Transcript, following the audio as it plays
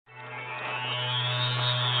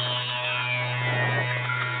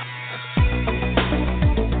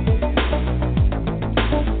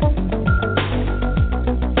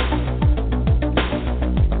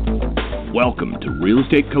Welcome to Real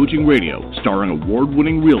Estate Coaching Radio, starring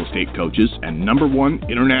award-winning real estate coaches and #1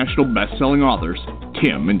 international best-selling authors,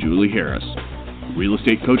 Tim and Julie Harris. Real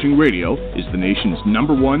Estate Coaching Radio is the nation's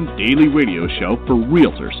 #1 daily radio show for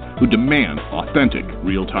realtors who demand authentic,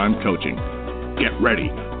 real-time coaching. Get ready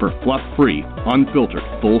for fluff-free, unfiltered,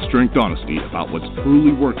 full-strength honesty about what's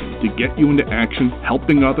truly working to get you into action,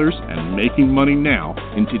 helping others, and making money now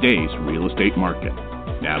in today's real estate market.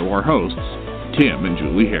 Now to our hosts, Tim and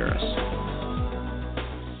Julie Harris.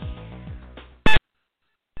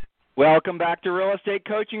 Welcome back to Real Estate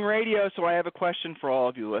Coaching Radio. So I have a question for all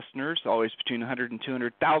of you listeners, always between 100 and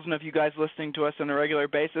 200,000 of you guys listening to us on a regular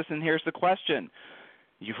basis, and here's the question.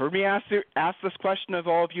 You've heard me ask this question of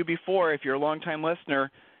all of you before. If you're a longtime listener,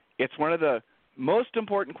 it's one of the most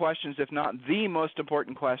important questions, if not the most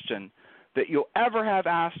important question, that you'll ever have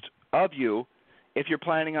asked of you if you're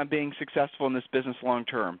planning on being successful in this business long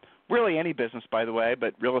term. Really any business, by the way,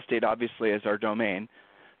 but real estate obviously is our domain.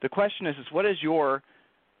 The question is what is your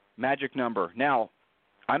magic number? Now,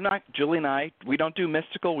 Julie and I, we don't do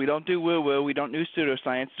mystical, we don't do woo-woo, we don't do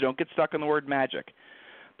pseudoscience, don't get stuck on the word magic.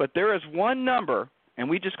 But there is one number, and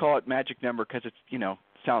we just call it magic number because it's,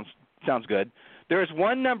 sounds good. There is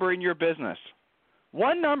one number in your business,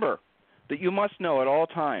 one number that you must know at all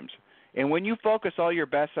times. And when you focus all your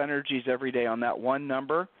best energies every day on that one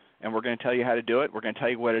number, and we're going to tell you how to do it, we're going to tell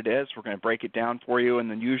you what it is, we're going to break it down for you in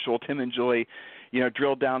the usual Tim and Julie,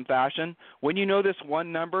 drilled down fashion. When you know this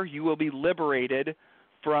one number, you will be liberated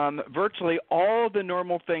from virtually all the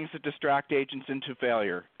normal things that distract agents into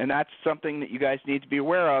failure. And that's something that you guys need to be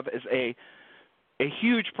aware of as a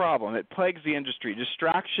huge problem. It plagues the industry.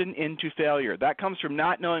 Distraction into failure. That comes from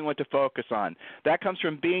not knowing what to focus on. That comes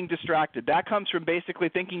from being distracted. That comes from basically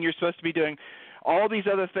thinking you're supposed to be doing all these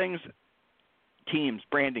other things, teams,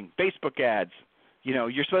 branding, Facebook ads.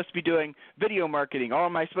 You're supposed to be doing video marketing. Or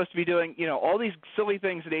am I supposed to be doing, all these silly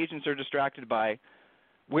things that agents are distracted by,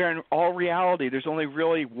 where in all reality there's only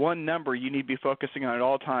really one number you need to be focusing on at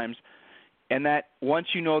all times. And that once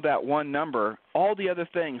you know that one number, all the other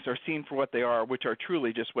things are seen for what they are, which are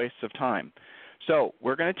truly just wastes of time. So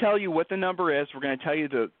we're going to tell you what the number is. We're going to tell you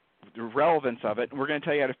the relevance of it. And we're going to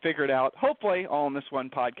tell you how to figure it out, hopefully all in this one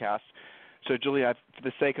podcast. So, Julie, for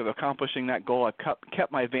the sake of accomplishing that goal, I've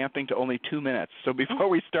kept my vamping to only 2 minutes. So before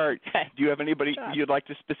we start, do you have anybody you'd like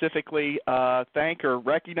to specifically thank or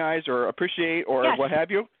recognize or appreciate or what have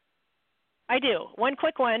you? I do. One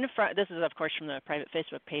quick one. This is, of course, from the private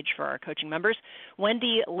Facebook page for our coaching members.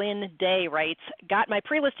 Wendy Lynn Day writes, got my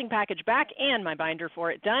pre-listing package back and my binder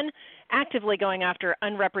for it done, actively going after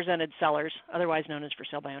unrepresented sellers, otherwise known as for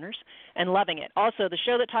sale by owners, and loving it. Also, the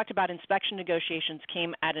show that talked about inspection negotiations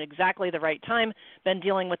came at exactly the right time. Been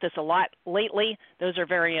dealing with this a lot lately. Those are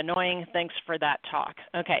very annoying. Thanks for that talk.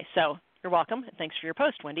 Okay, so you're welcome. Thanks for your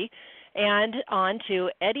post, Wendy. And on to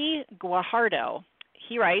Eddie Guajardo.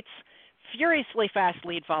 He writes, furiously fast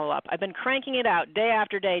lead follow-up. I've been cranking it out day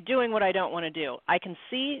after day, doing what I don't want to do. I can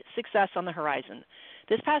see success on the horizon.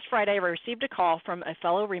 This past Friday, I received a call from a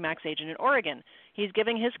fellow RE/MAX agent in Oregon. He's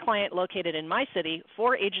giving his client located in my city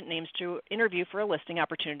 4 agent names to interview for a listing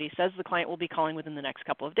opportunity. Says the client will be calling within the next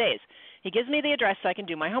couple of days. He gives me the address so I can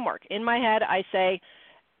do my homework. In my head, I say,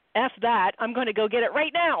 F that, I'm going to go get it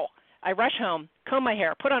right now. I rush home, comb my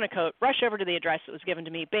hair, put on a coat, rush over to the address that was given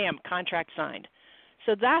to me. Bam, contract signed.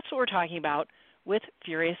 So that's what we're talking about with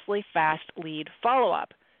furiously fast lead follow-up.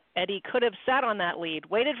 Eddie could have sat on that lead,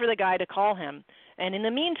 waited for the guy to call him, and in the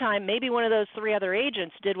meantime, maybe one of those 3 other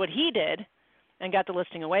agents did what he did and got the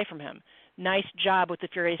listing away from him. Nice job with the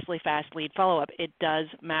furiously fast lead follow-up. It does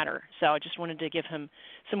matter. So I just wanted to give him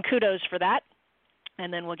some kudos for that,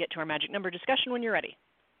 and then we'll get to our magic number discussion when you're ready.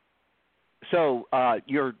 So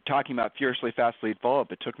you're talking about furiously fast lead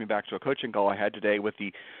follow-up. It took me back to a coaching call I had today with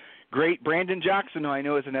the great Brandon Jackson, who I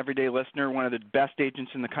know is an everyday listener, one of the best agents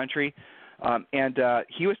in the country. And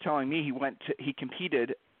he was telling me he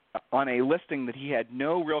competed on a listing that he had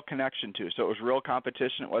no real connection to. So it was real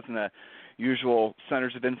competition. It wasn't a usual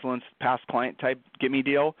centers of influence, past client type gimme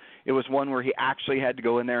deal. It was one where he actually had to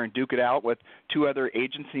go in there and duke it out with 2 other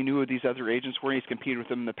agents. He knew who these other agents were. He's competed with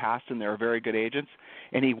them in the past, and they were very good agents.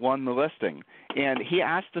 And he won the listing. And he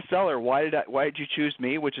asked the seller, why did you choose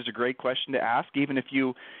me, which is a great question to ask. Even if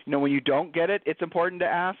when you don't get it, it's important to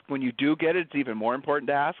ask. When you do get it, it's even more important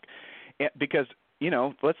to ask. Because,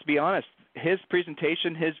 let's be honest, his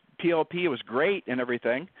presentation, his PLP was great and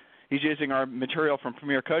everything. He's using our material from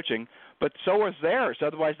Premier Coaching, but so was theirs.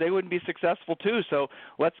 Otherwise, they wouldn't be successful too. So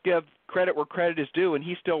let's give credit where credit is due, and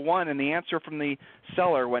he still won. And the answer from the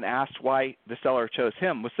seller when asked why the seller chose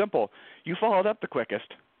him was simple. You followed up the quickest.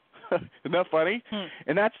 Isn't that funny?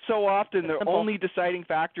 And that's so often the only deciding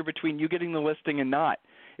factor between you getting the listing and not,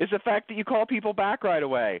 is the fact that you call people back right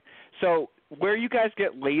away. So where you guys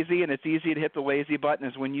get lazy and it's easy to hit the lazy button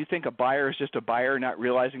is when you think a buyer is just a buyer, not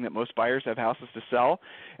realizing that most buyers have houses to sell.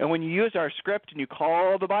 And when you use our script and you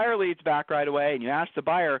call the buyer leads back right away and you ask the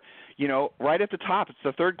buyer, right at the top, it's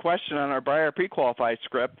the third question on our buyer pre-qualified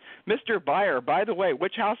script, Mr. Buyer, by the way,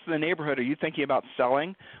 which house in the neighborhood are you thinking about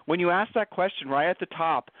selling? When you ask that question right at the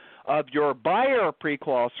top of your buyer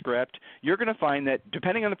pre-qual script, you're going to find that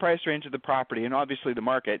depending on the price range of the property and obviously the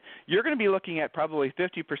market, you're going to be looking at probably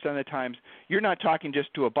 50% of the times you're not talking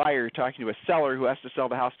just to a buyer, you're talking to a seller who has to sell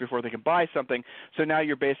the house before they can buy something. So now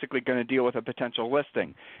you're basically going to deal with a potential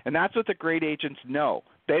listing. And that's what the great agents know.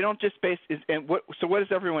 They don't just so what does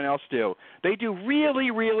everyone else do? They do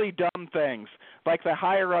really, really dumb things, like they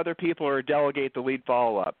hire other people or delegate the lead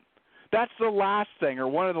follow-up. That's the last thing, or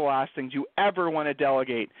one of the last things you ever want to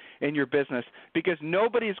delegate in your business, because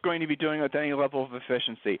nobody's going to be doing it with any level of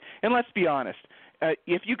efficiency. And let's be honest,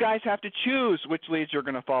 if you guys have to choose which leads you're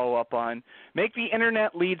going to follow up on, make the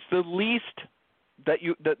internet leads the least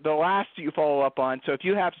the last you follow up on. So if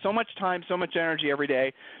you have so much time, so much energy every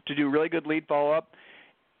day to do really good lead follow-up,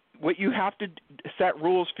 what you have to set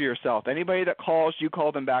rules for yourself. Anybody that calls, you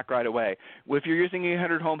call them back right away. If you're using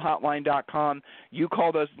 800HomeHotline.com, you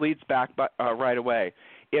call those leads back right away.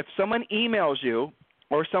 If someone emails you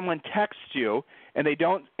or someone texts you and they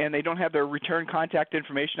don't have their return contact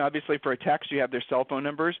information, obviously for a text you have their cell phone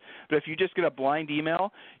numbers, but if you just get a blind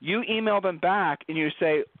email, you email them back and you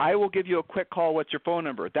say, I will give you a quick call, what's your phone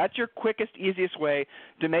number? That's your quickest, easiest way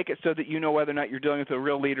to make it so that you know whether or not you're dealing with a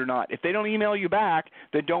real lead or not. If they don't email you back,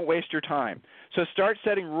 then don't waste your time. So start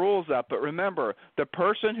setting rules up, but remember, the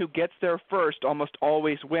person who gets there first almost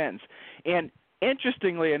always wins. And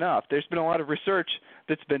interestingly enough, there's been a lot of research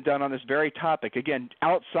that's been done on this very topic, again,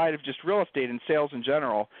 outside of just real estate and sales in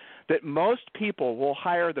general, that most people will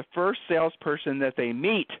hire the first salesperson that they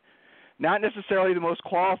meet, not necessarily the most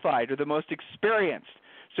qualified or the most experienced.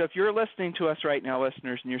 So if you're listening to us right now,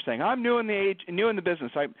 listeners, and you're saying, I'm new in the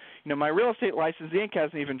business, my real estate license, the ink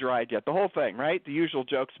hasn't even dried yet, the whole thing, right? The usual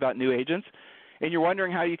jokes about new agents, and you're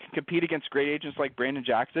wondering how you can compete against great agents like Brandon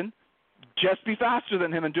Jackson, just be faster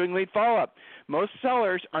than him in doing lead follow-up. Most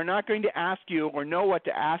sellers are not going to ask you or know what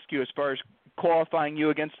to ask you as far as qualifying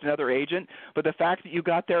you against another agent, but the fact that you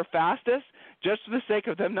got there fastest, just for the sake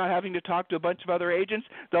of them not having to talk to a bunch of other agents,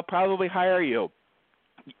 they'll probably hire you.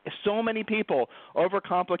 So many people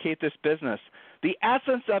overcomplicate this business. The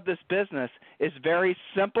essence of this business is very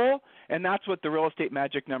simple, and that's what the real estate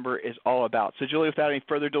magic number is all about. So, Julie, without any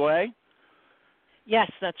further delay.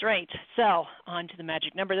 Yes, that's right. So on to the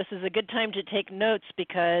magic number. This is a good time to take notes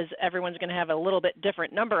because everyone's going to have a little bit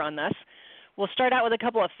different number on this. We'll start out with a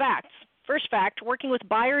couple of facts. First fact, working with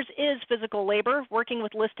buyers is physical labor. Working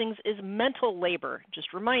with listings is mental labor.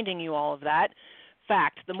 Just reminding you all of that.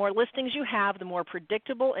 Fact, the more listings you have, the more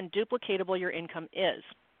predictable and duplicatable your income is.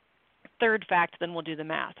 Third fact, then we'll do the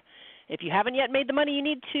math. If you haven't yet made the money you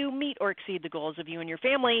need to meet or exceed the goals of you and your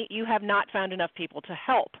family, you have not found enough people to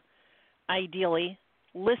help. Ideally,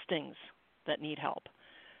 listings that need help.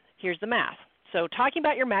 Here's the math. So talking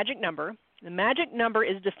about your magic number, the magic number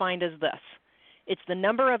is defined as this. It's the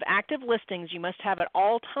number of active listings you must have at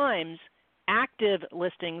all times, active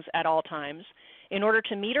listings at all times, in order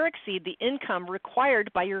to meet or exceed the income required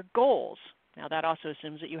by your goals. Now that also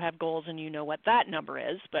assumes that you have goals and you know what that number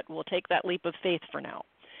is, but we'll take that leap of faith for now.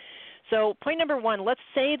 So point number one, let's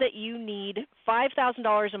say that you need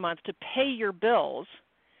 $5,000 a month to pay your bills,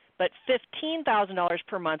 but $15,000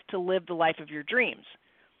 per month to live the life of your dreams.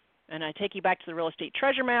 And I take you back to the Real Estate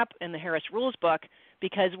Treasure Map and the Harris Rules book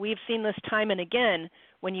because we've seen this time and again.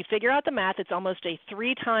 When you figure out the math, it's almost a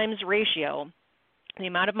 3 times ratio, the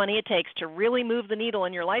amount of money it takes to really move the needle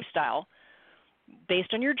in your lifestyle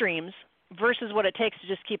based on your dreams versus what it takes to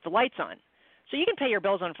just keep the lights on. So you can pay your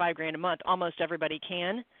bills on $5,000 a month. Almost everybody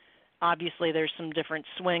can. Obviously, there's some different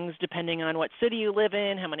swings depending on what city you live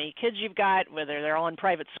in, how many kids you've got, whether they're all in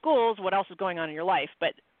private schools, what else is going on in your life.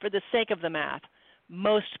 But for the sake of the math,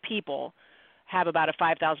 most people have about a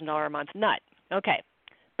 $5,000 a month nut. Okay,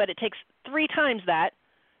 but it takes 3 times that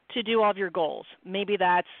to do all of your goals. Maybe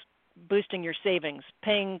that's boosting your savings,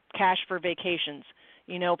 paying cash for vacations,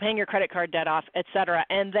 paying your credit card debt off, et cetera,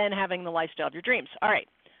 and then having the lifestyle of your dreams. All right,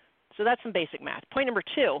 so that's some basic math. Point number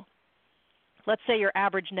 2. Let's say your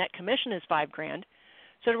average net commission is $5,000.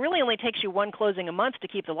 So it really only takes you 1 closing a month to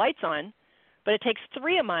keep the lights on, but it takes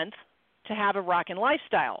 3 a month to have a rockin'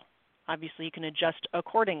 lifestyle. Obviously, you can adjust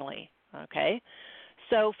accordingly, okay?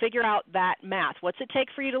 So figure out that math. What's it take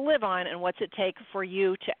for you to live on, and what's it take for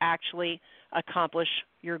you to actually accomplish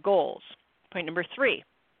your goals? Point number 3,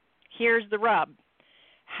 here's the rub.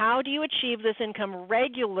 How do you achieve this income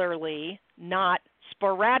regularly, not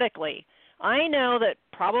sporadically? I know that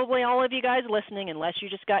probably all of you guys listening, unless you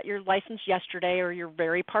just got your license yesterday or you're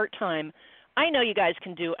very part-time, I know you guys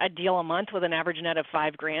can do a deal a month with an average net of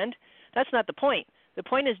 $5,000. That's not the point. The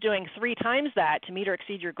point is doing 3 times that to meet or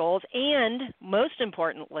exceed your goals, and most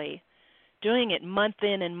importantly, doing it month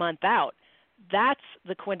in and month out. That's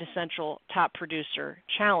the quintessential top producer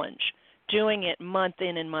challenge, doing it month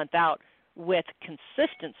in and month out with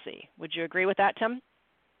consistency. Would you agree with that, Tim?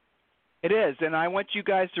 It is, and I want you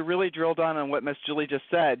guys to really drill down on what Miss Julie just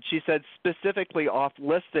said. She said specifically off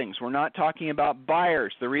listings. We're not talking about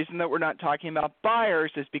buyers. The reason that we're not talking about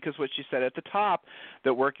buyers is because what she said at the top,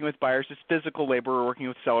 that working with buyers is physical labor, or working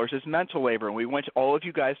with sellers is mental labor. And we want all of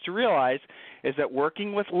you guys to realize is that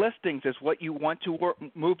working with listings is what you want to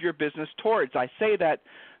move your business towards. I say that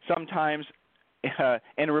sometimes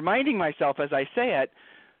and reminding myself as I say it,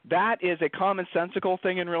 that is a commonsensical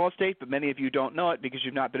thing in real estate, but many of you don't know it because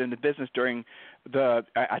you've not been in the business during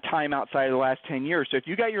a time outside of the last 10 years. So if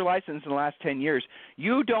you got your license in the last 10 years,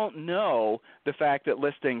 you don't know the fact that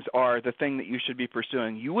listings are the thing that you should be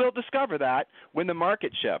pursuing. You will discover that when the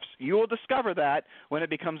market shifts. You will discover that when it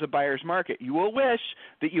becomes a buyer's market. You will wish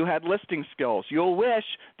that you had listing skills. You'll wish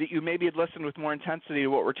that you maybe had listened with more intensity to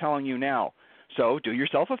what we're telling you now. So do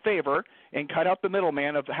yourself a favor and cut out the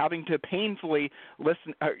middleman of having to painfully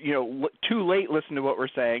listen, too late listen to what we're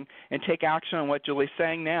saying, and take action on what Julie's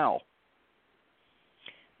saying now.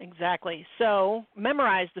 Exactly. So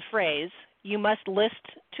memorize the phrase, you must list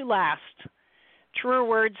to last. Truer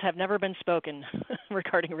words have never been spoken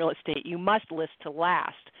regarding real estate. You must list to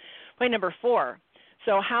last. Point number 4.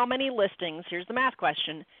 So how many listings, here's the math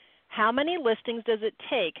question, how many listings does it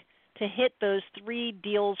take to hit those 3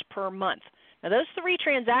 deals per month? Now, those 3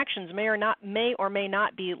 transactions may or may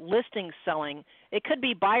not be listing selling. It could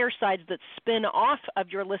be buyer sides that spin off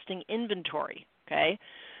of your listing inventory, okay?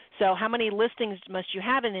 So how many listings must you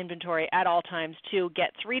have in inventory at all times to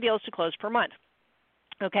get 3 deals to close per month?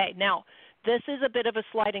 Okay, now, this is a bit of a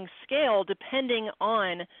sliding scale depending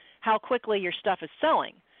on how quickly your stuff is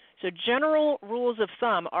selling. So general rules of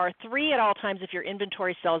thumb are 3 at all times if your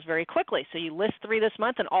inventory sells very quickly. So you list 3 this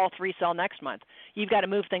month and all 3 sell next month. You've got to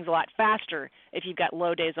move things a lot faster if you've got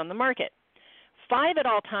low days on the market. 5 at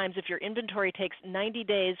all times if your inventory takes 90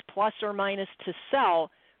 days plus or minus to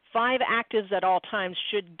sell. 5 actives at all times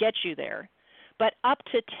should get you there. But up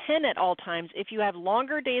to 10 at all times if you have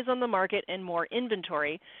longer days on the market and more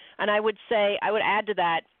inventory. And I would add to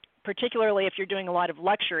that, particularly if you're doing a lot of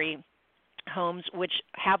luxury homes which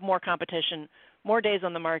have more competition, more days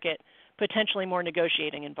on the market, potentially more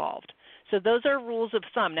negotiating involved. So those are rules of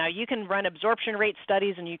thumb. Now you can run absorption rate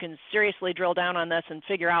studies and you can seriously drill down on this and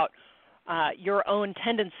figure out your own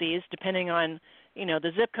tendencies depending on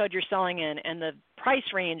the zip code you're selling in and the price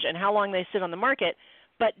range and how long they sit on the market.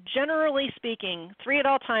 But generally speaking, 3 at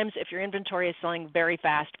all times if your inventory is selling very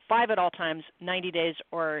fast, 5 at all times, 90 days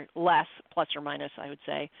or less, plus or minus I would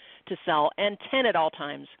say, to sell, and 10 at all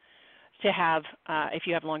times to have if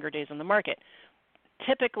you have longer days on the market.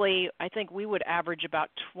 Typically, I think we would average about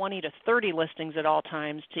 20 to 30 listings at all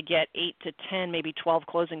times to get 8 to 10, maybe 12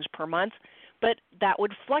 closings per month, but that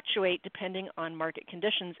would fluctuate depending on market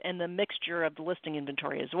conditions and the mixture of the listing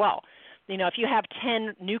inventory as well. If you have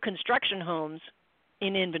 10 new construction homes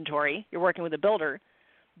in inventory, you're working with a builder,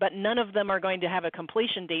 but none of them are going to have a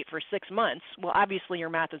completion date for 6 months, well, obviously your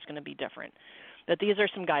math is going to be different. But these are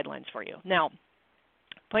some guidelines for you. Now,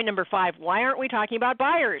 point number 5, why aren't we talking about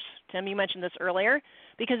buyers? Tim, you mentioned this earlier.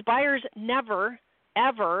 Because buyers never,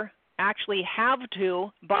 ever actually have to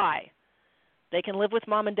buy. They can live with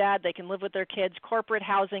mom and dad. They can live with their kids, corporate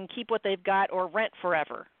housing, keep what they've got, or rent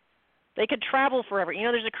forever. They could travel forever.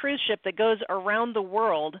 There's a cruise ship that goes around the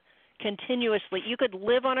world continuously. You could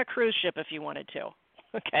live on a cruise ship if you wanted to.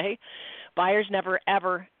 Okay? Buyers never,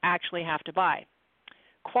 ever actually have to buy.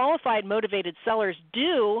 Qualified, motivated sellers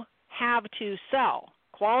do have to sell.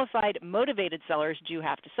 Qualified, motivated sellers do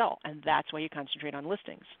have to sell, and that's why you concentrate on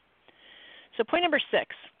listings. So point number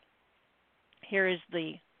 6, here is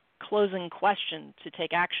the closing question to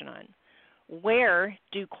take action on. Where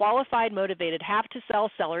do qualified, motivated, have to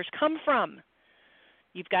sell sellers come from?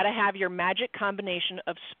 You've got to have your magic combination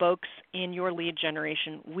of spokes in your lead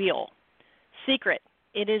generation wheel. Secret,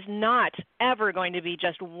 it is not ever going to be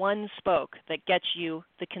just one spoke that gets you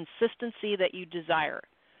the consistency that you desire.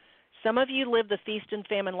 Some of you live the feast and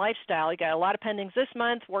famine lifestyle. You got a lot of pendings this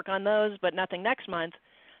month, work on those, but nothing next month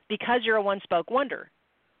because you're a one-spoke wonder.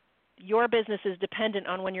 your business is dependent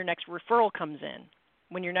on when your next referral comes in,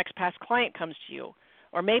 when your next past client comes to you.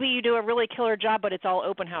 Or maybe you do a really killer job, but it's all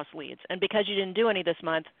open house leads. And because you didn't do any this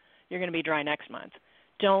month, you're going to be dry next month.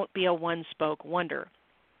 Don't be a one-spoke wonder.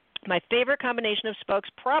 My favorite combination of spokes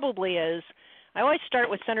probably is, I always start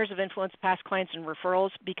with centers of influence, past clients, and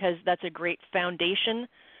referrals because that's a great foundation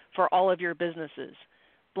for all of your businesses.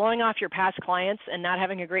 Blowing off your past clients and not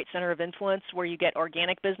having a great center of influence where you get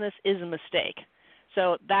organic business is a mistake.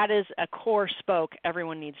 So that is a core spoke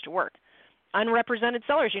everyone needs to work. Unrepresented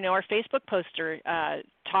sellers, our Facebook poster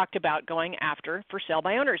talked about going after for sale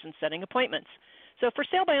by owners and setting appointments. So for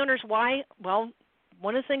sale by owners, why? Well,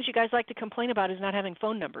 one of the things you guys like to complain about is not having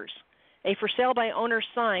phone numbers. A for sale by owner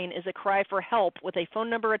sign is a cry for help with a phone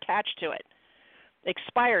number attached to it.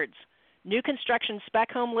 Expireds, new construction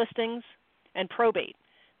spec home listings, and probate.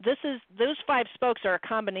 Those 5 spokes are a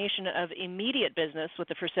combination of immediate business with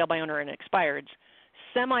the for sale by owner and expireds,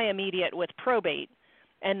 semi-immediate with probate,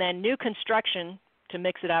 and then new construction to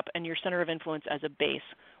mix it up, and your center of influence as a base.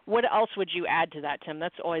 What else would you add to that, Tim?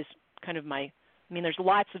 That's always kind of there's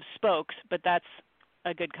lots of spokes, but that's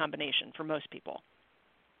a good combination for most people.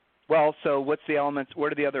 Well, so what's the elements?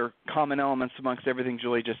 What are the other common elements amongst everything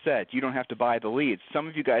Julie just said? You don't have to buy the leads. Some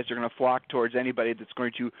of you guys are going to flock towards anybody that's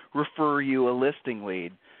going to refer you a listing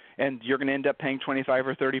lead, and you're going to end up paying 25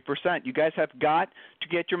 or 30%. You guys have got to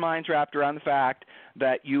get your minds wrapped around the fact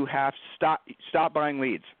that you have to stop buying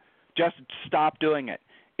leads. Just stop doing it.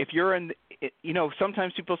 If you're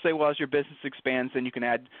sometimes people say, well, as your business expands, then you can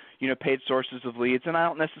add, paid sources of leads, and I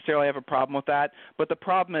don't necessarily have a problem with that. But the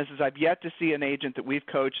problem is I've yet to see an agent that we've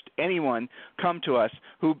coached, anyone, come to us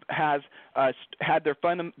who has had their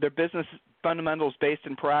business fundamentals based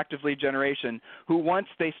in proactive lead generation, who once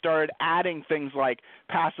they started adding things like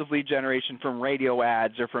passive lead generation from radio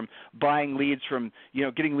ads or from buying leads from,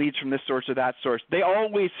 getting leads from this source or that source, they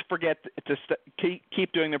always forget to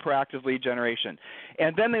keep doing the proactive lead generation.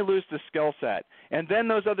 And then they lose the skill set. And then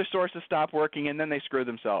those other sources stop working, and then they screw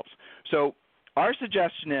themselves. So our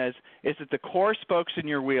suggestion is that the core spokes in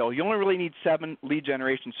your wheel, you only really need 7 lead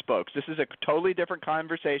generation spokes. This is a totally different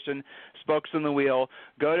conversation, spokes in the wheel.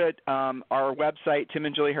 Go to our website,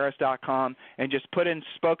 timandjulieharris.com, and just put in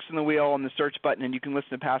spokes in the wheel on the search button, and you can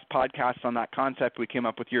listen to past podcasts on that concept we came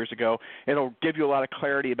up with years ago. It'll give you a lot of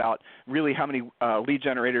clarity about really how many lead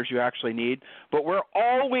generators you actually need. But we're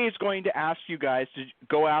always going to ask you guys to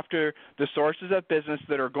go after the sources of business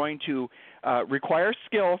that are going to require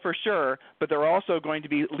skill for sure, but they're also going to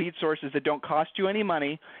be lead sources that don't cost you any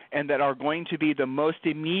money and that are going to be the most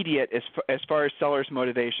immediate as far as sellers'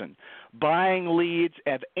 motivation. Buying leads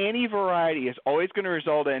of any variety is always going to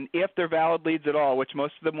result in, if they're valid leads at all, which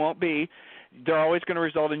most of them won't be, they're always going to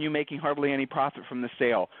result in you making hardly any profit from the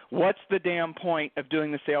sale. What's the damn point of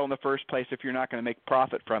doing the sale in the first place if you're not going to make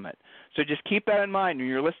profit from it? So just keep that in mind when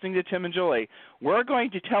you're listening to Tim and Julie. We're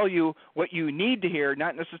going to tell you what you need to hear,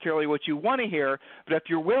 not necessarily what you want to hear, but if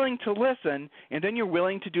you're willing to listen and then you're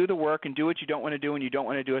willing to do the work and do what you don't want to do and you don't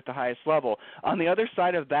want to do at the highest level. On the other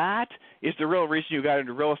side of that is the real reason you got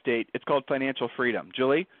into real estate. It's called financial freedom.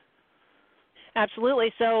 Julie?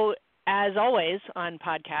 Absolutely. So as always on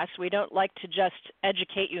podcasts, we don't like to just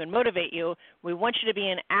educate you and motivate you. We want you to be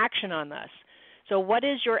in action on this. So what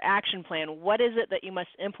is your action plan? What is it that you must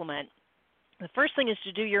implement? The first thing is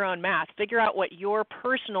to do your own math. Figure out what your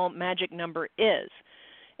personal magic number is.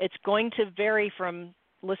 It's going to vary from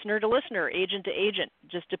listener to listener, agent to agent.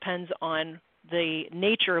 It just depends on the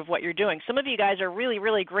nature of what you're doing. Some of you guys are really,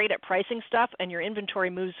 really great at pricing stuff, and your inventory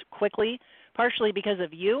moves quickly, partially because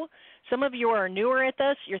of you. Some of you are newer at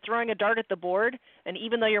this. You're throwing a dart at the board, and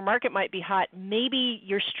even though your market might be hot, maybe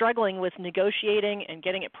you're struggling with negotiating and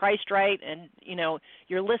getting it priced right, and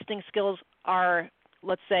your listing skills are,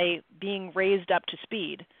 let's say, being raised up to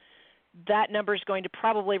speed. That number is going to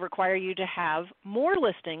probably require you to have more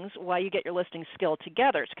listings while you get your listing skill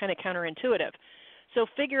together. It's kind of counterintuitive. So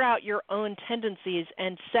figure out your own tendencies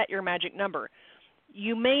and set your magic number.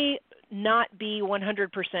 You may not be 100%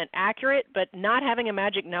 accurate, but not having a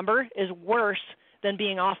magic number is worse than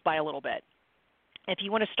being off by a little bit. If you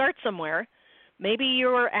want to start somewhere, maybe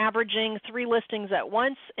you're averaging 3 listings at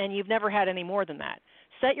once and you've never had any more than that.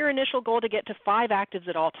 Set your initial goal to get to 5 actives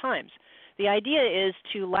at all times. The idea is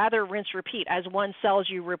to lather, rinse, repeat. As one sells,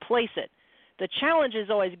 you replace it. The challenge is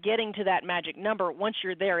always getting to that magic number. Once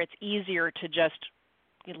you're there, it's easier to just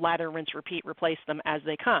lather, rinse, repeat, replace them as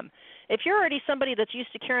they come. If you're already somebody that's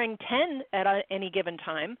used to carrying 10 at any given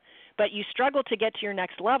time, but you struggle to get to your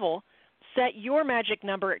next level, set your magic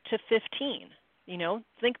number to 15.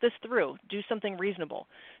 Think this through. Do something reasonable.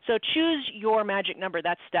 So choose your magic number.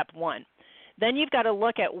 That's step 1. Then you've got to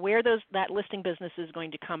look at where that listing business is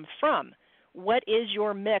going to come from. What is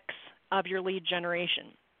your mix of your lead generation?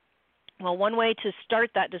 Well, one way to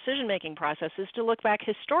start that decision-making process is to look back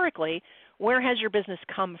historically. Where has your business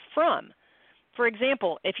come from? For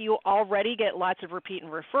example, if you already get lots of repeat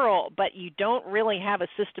and referral, but you don't really have a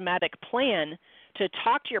systematic plan to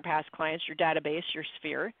talk to your past clients, your database, your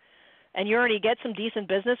sphere, and you already get some decent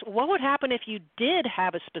business, what would happen if you did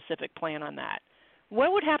have a specific plan on that?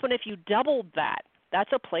 What would happen if you doubled that?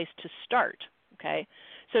 That's a place to start, okay?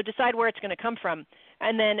 So decide where it's going to come from,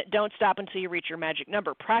 and then don't stop until you reach your magic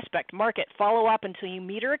number. Prospect, market, follow up until you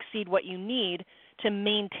meet or exceed what you need to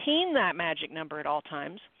maintain that magic number at all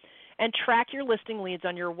times, and track your listing leads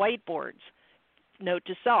on your whiteboards. Note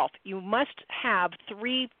to self, you must have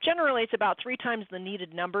generally it's about 3 times the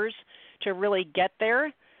needed numbers to really get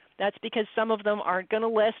there. That's because some of them aren't going to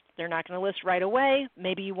list. They're not going to list right away.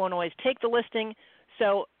 Maybe you won't always take the listing.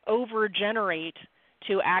 So over-generate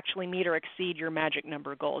to actually meet or exceed your magic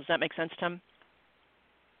number goal. Does that make sense, Tim?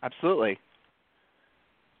 Absolutely.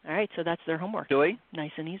 All right, so that's their homework. Julie?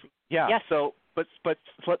 Nice and easy. Yeah. Yes. So, but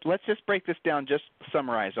let's just break this down, just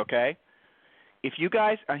summarize, okay? If you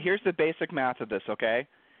guys, here's the basic math of this, okay?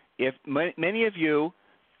 If many of you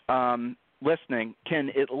listening can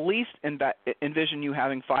at least envision you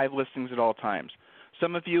having 5 listings at all times.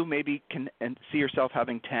 Some of you maybe can see yourself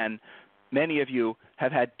having 10. Many of you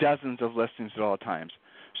have had dozens of listings at all times.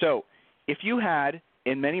 So if you had,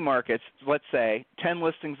 in many markets, let's say 10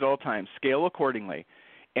 listings at all times, scale accordingly,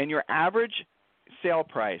 and your average sale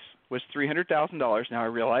price was $300,000. Now I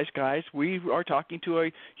realize, guys, we are talking to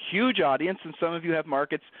a huge audience, and some of you have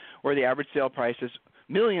markets where the average sale price is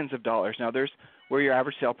millions of dollars. Now there's where your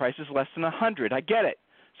average sale price is less than 100. I get it.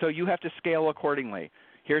 So you have to scale accordingly.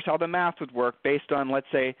 Here's how the math would work based on, let's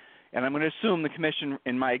say, and I'm going to assume the commission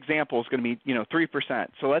in my example is going to be, 3%.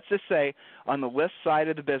 So let's just say on the list side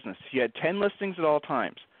of the business, you had 10 listings at all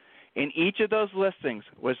times, and each of those listings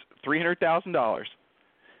was $300,000.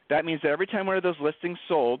 That means that every time one of those listings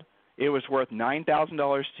sold, it was worth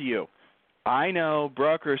 $9,000 to you. I know,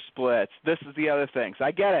 broker splits, this is the other things.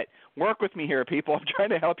 I get it. Work with me here, people. I'm trying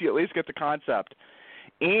to help you at least get the concept.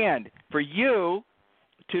 And for you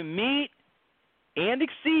to meet and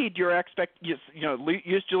exceed your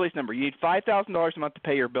use Julie's number. You need $5,000 a month to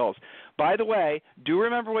pay your bills. By the way, do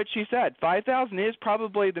remember what she said. $5,000 is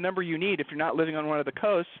probably the number you need if you're not living on one of the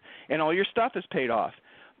coasts and all your stuff is paid off.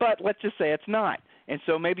 But let's just say it's not. And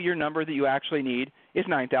so maybe your number that you actually need is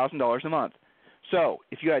 $9,000 a month. So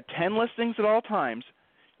if you had 10 listings at all times,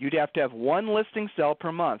 you'd have to have 1 listing sell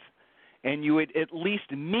per month, and you would at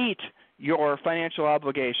least meet your financial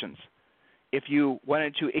obligations. If you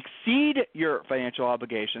wanted to exceed your financial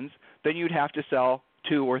obligations, then you'd have to sell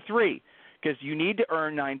 2 or 3, because you need to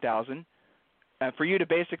earn $9,000 for you to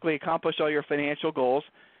basically accomplish all your financial goals.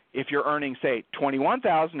 If you're earning, say,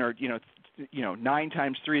 $21,000, or 9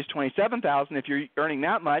 times 3 is $27,000. If you're earning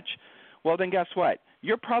that much, well, then guess what?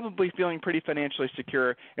 You're probably feeling pretty financially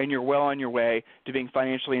secure, and you're well on your way to being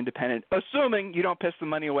financially independent, assuming you don't piss the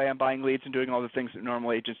money away on buying leads and doing all the things that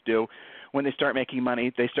normal agents do. When they start making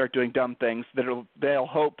money, they start doing dumb things that they'll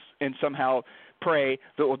hope and somehow pray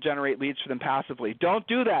that will generate leads for them passively. Don't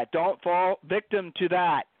do that. Don't fall victim to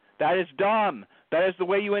that. That is dumb. That is the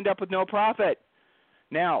way you end up with no profit.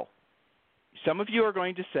 Now, some of you are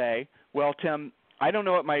going to say, well, Tim, I don't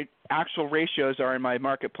know what my actual ratios are in my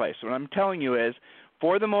marketplace. What I'm telling you is,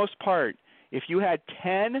 for the most part, if you had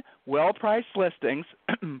 10 well-priced listings,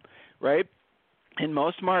 right, in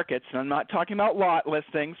most markets, and I'm not talking about lot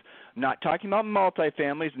listings, I'm not talking about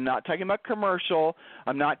multifamilies, I'm not talking about commercial,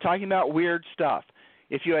 I'm not talking about weird stuff.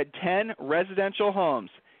 If you had 10 residential homes,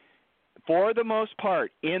 for the most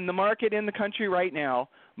part, in the market in the country right now,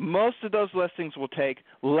 most of those listings will take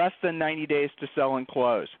less than 90 days to sell and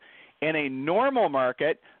close. In a normal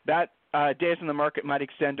market, that days in the market might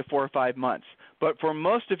extend to 4 or 5 months. But for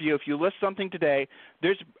most of you, if you list something today,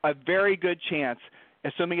 there's a very good chance,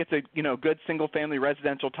 assuming it's a good single-family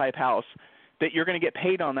residential type house, that you're going to get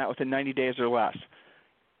paid on that within 90 days or less.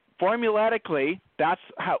 Formulatically, that's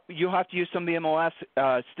how you'll have to use some of the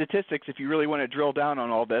MLS statistics if you really want to drill down on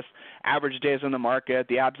all this. Average days on the market,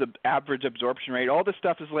 the average absorption rate, all this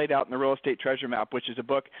stuff is laid out in the Real Estate Treasure Map, which is a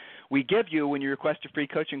book we give you when you request a free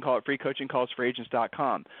coaching call at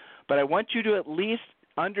freecoachingcallsforagents.com. But I want you to at least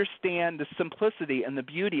understand the simplicity and the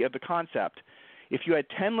beauty of the concept. If you had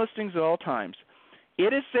 10 listings at all times,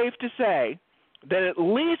 it is safe to say that at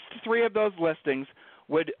least 3 of those listings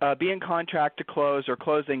would be in contract to close or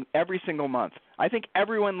closing every single month. I think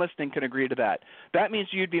everyone listening can agree to that. That means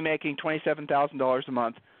you'd be making $27,000 a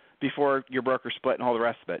month before your broker split and all the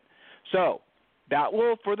rest of it. So That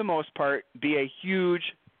will, for the most part, be a huge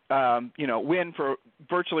win for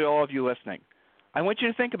virtually all of you listening. I want you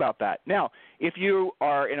to think about that. Now, if you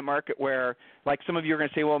are in a market where, like some of you are going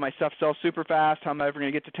to say, well, my stuff sells super fast, how am I ever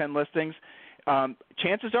going to get to 10 listings?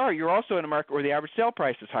 Chances are you're also in a market where the average sale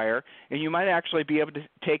price is higher, and you might actually be able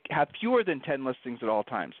to have fewer than 10 listings at all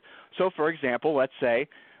times. So, for example, let's say,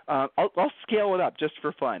 I'll scale it up just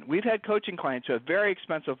for fun. We've had coaching clients who have very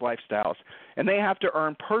expensive lifestyles, and they have to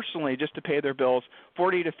earn personally just to pay their bills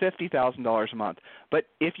 $40,000 to $50,000 a month. But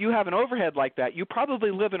if you have an overhead like that, you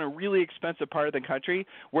probably live in a really expensive part of the country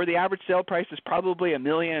where the average sale price is probably $1.5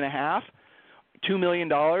 million, $2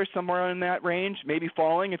 million, somewhere in that range, maybe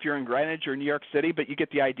falling if you're in Greenwich or New York City, but you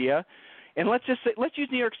get the idea. And let's use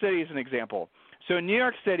New York City as an example. So in New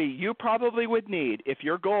York City, you probably would need, if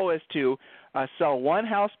your goal is to sell one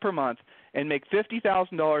house per month and make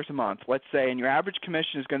 $50,000 a month, let's say, and your average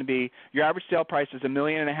commission is going to be, your average sale price is $1.5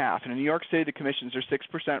 million, and in New York City the commissions are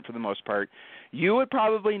 6% for the most part, you would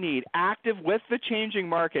probably need, active with the changing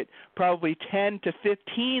market, probably 10 to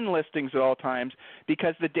 15 listings at all times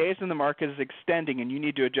because the days in the market is extending and you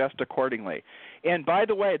need to adjust accordingly. And by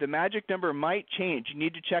the way, the magic number might change. You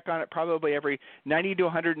need to check on it probably every 90 to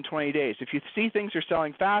 120 days. If you see things are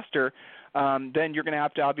selling faster, then you're going to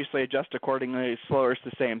have to obviously adjust accordingly. Slower is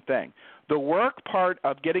the same thing. The work part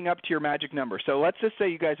of getting up to your magic number. So let's just say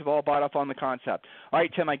you guys have all bought up on the concept. All right,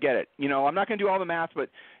 Tim, I get it. I'm not going to do all the math, but,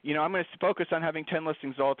 I'm going to focus on having 10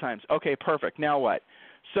 listings at all times. Okay, perfect. Now what?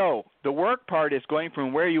 So the work part is going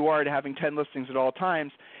from where you are to having 10 listings at all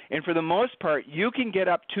times. And for the most part, you can get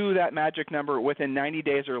up to that magic number within 90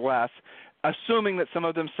 days or less, assuming that some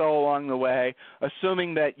of them sell along the way,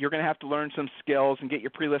 assuming that you're going to have to learn some skills and get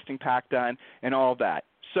your pre-listing pack done and all of that.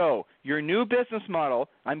 So your new business model,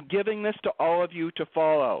 I'm giving this to all of you to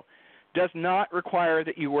follow, does not require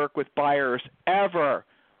that you work with buyers ever.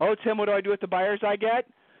 Oh, Tim, what do I do with the buyers I get?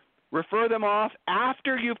 Refer them off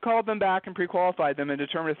after you've called them back and pre-qualified them and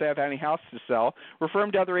determined if they have any houses to sell. Refer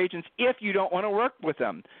them to other agents if you don't want to work with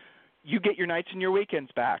them. You get your nights and your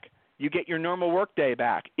weekends back. You get your normal work day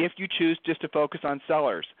back if you choose just to focus on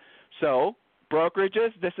sellers. So brokerages,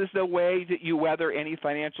 this is the way that you weather any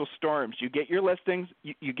financial storms. You get your listings,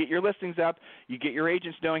 you get your listings up, you get your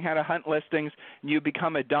agents knowing how to hunt listings, and you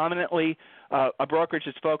become a dominantly a brokerage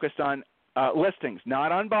that's focused on listings,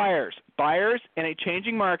 not on buyers. Buyers in a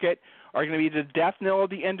changing market are going to be the death knell of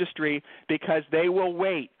the industry because they will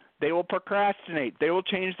wait. They will procrastinate. They will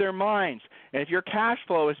change their minds. And if your cash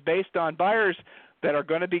flow is based on buyers that are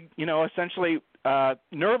going to be, essentially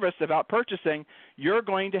nervous about purchasing, you're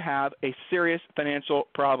going to have a serious financial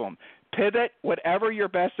problem. Pivot whatever your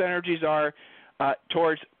best energies are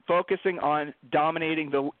towards focusing on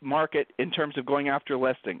dominating the market in terms of going after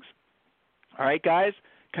listings. All right, guys?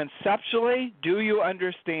 Conceptually, do you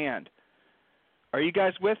understand? Are you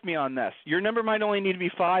guys with me on this? Your number might only need to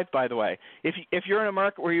be 5, by the way. If you're in a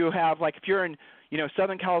market where you have, like if you're in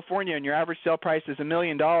Southern California and your average sale price is $1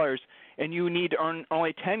 million and you need to earn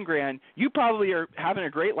only $10,000, you probably are having a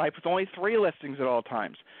great life with only 3 listings at all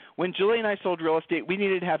times. When Julie and I sold real estate, we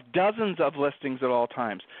needed to have dozens of listings at all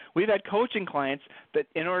times. We've had coaching clients that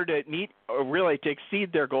in order to meet or really to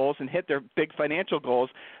exceed their goals and hit their big financial goals,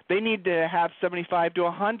 they need to have 75 to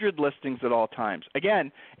 100 listings at all times.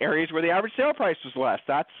 Again, areas where the average sale price was less.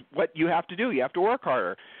 That's what you have to do. You have to work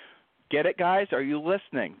harder. Get it, guys? Are you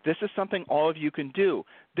listening? This is something all of you can do.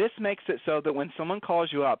 This makes it so that when someone calls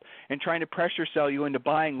you up and trying to pressure sell you into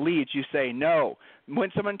buying leads, you say no.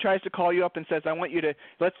 When someone tries to call you up and says, I want you to,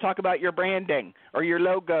 let's talk about your branding or your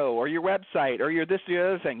logo or your website or your this or the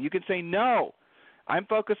other thing, you can say no. I'm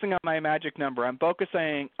focusing on my magic number. I'm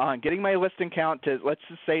focusing on getting my listing count to, let's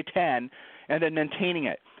just say 10, and then maintaining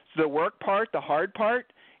it. So the work part, the hard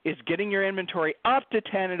part, is getting your inventory up to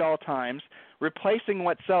 10 at all times, replacing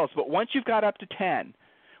what sells. But once you've got up to 10,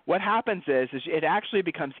 what happens is it actually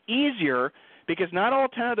becomes easier because not all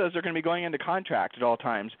 10 of those are going to be going into contract at all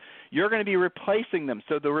times. You're going to be replacing them.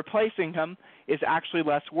 So the replacing them is actually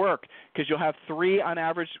less work because you'll have 3 on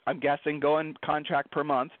average, I'm guessing, go in contract per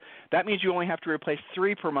month. That means you only have to replace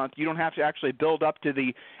 3 per month. You don't have to actually build up to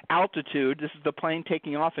the altitude. This is the plane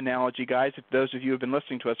taking off analogy, guys, if those of you who have been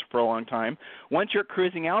listening to us for a long time. Once you're at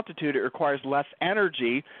cruising altitude, it requires less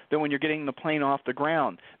energy than when you're getting the plane off the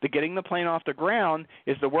ground. The getting the plane off the ground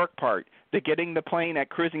is the work part. The getting the plane at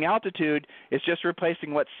cruising altitude is just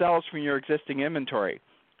replacing what sells from your existing inventory.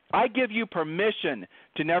 I give you permission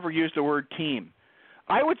to never use the word team.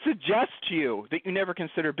 I would suggest to you that you never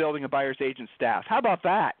consider building a buyer's agent staff. How about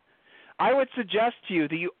that? I would suggest to you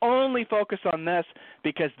that you only focus on this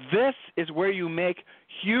because this is where you make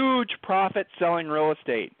huge profit selling real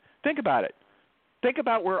estate. Think about it. Think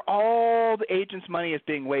about where all the agents' money is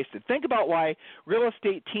being wasted. Think about why real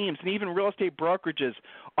estate teams and even real estate brokerages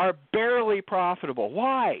are barely profitable.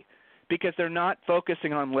 Why? Because they're not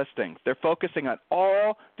focusing on listings. They're focusing on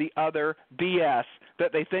all the other BS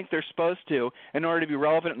that they think they're supposed to in order to be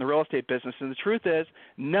relevant in the real estate business. And the truth is,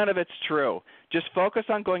 none of it's true. Just focus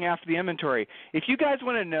on going after the inventory. If you guys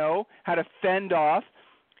want to know how to fend off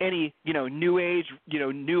any, new age,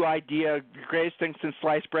 new idea, greatest thing since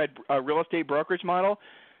sliced bread real estate brokerage model,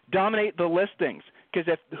 dominate the listings.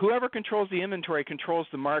 Because if whoever controls the inventory controls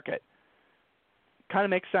the market. Kind of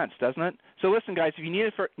makes sense, doesn't it? So listen, guys, if you need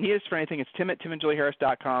us for anything, it's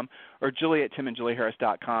tim@timandjulieharris.com or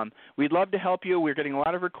julie@timandjulieharris.com. We'd love to help you. We're getting a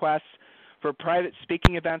lot of requests for private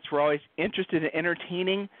speaking events. We're always interested in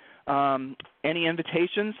entertaining any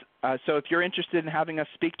invitations. So if you're interested in having us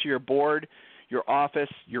speak to your board, your office,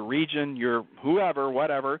 your region, your whoever,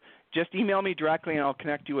 whatever, just email me directly and I'll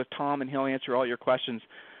connect you with Tom and he'll answer all your questions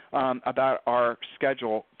about our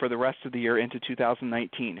schedule for the rest of the year into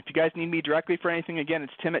 2019. If you guys need me directly for anything, again,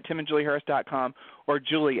 it's tim@timandjulieharris.com or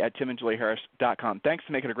julie@timandjulieharris.com. Thanks,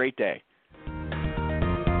 and make it a great day.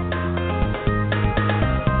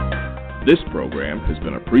 This program has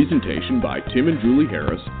been a presentation by Tim and Julie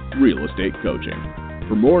Harris, Real Estate Coaching.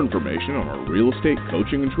 For more information on our real estate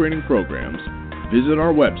coaching and training programs, visit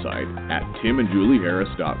our website at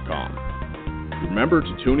timandjulieharris.com. Remember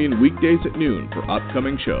to tune in weekdays at noon for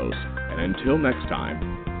upcoming shows. And until next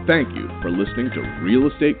time, thank you for listening to Real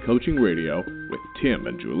Estate Coaching Radio with Tim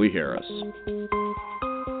and Julie Harris.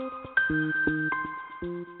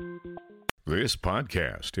 This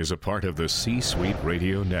podcast is a part of the C-Suite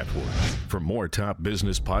Radio Network. For more top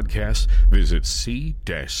business podcasts, visit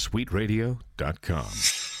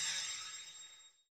c-suiteradio.com.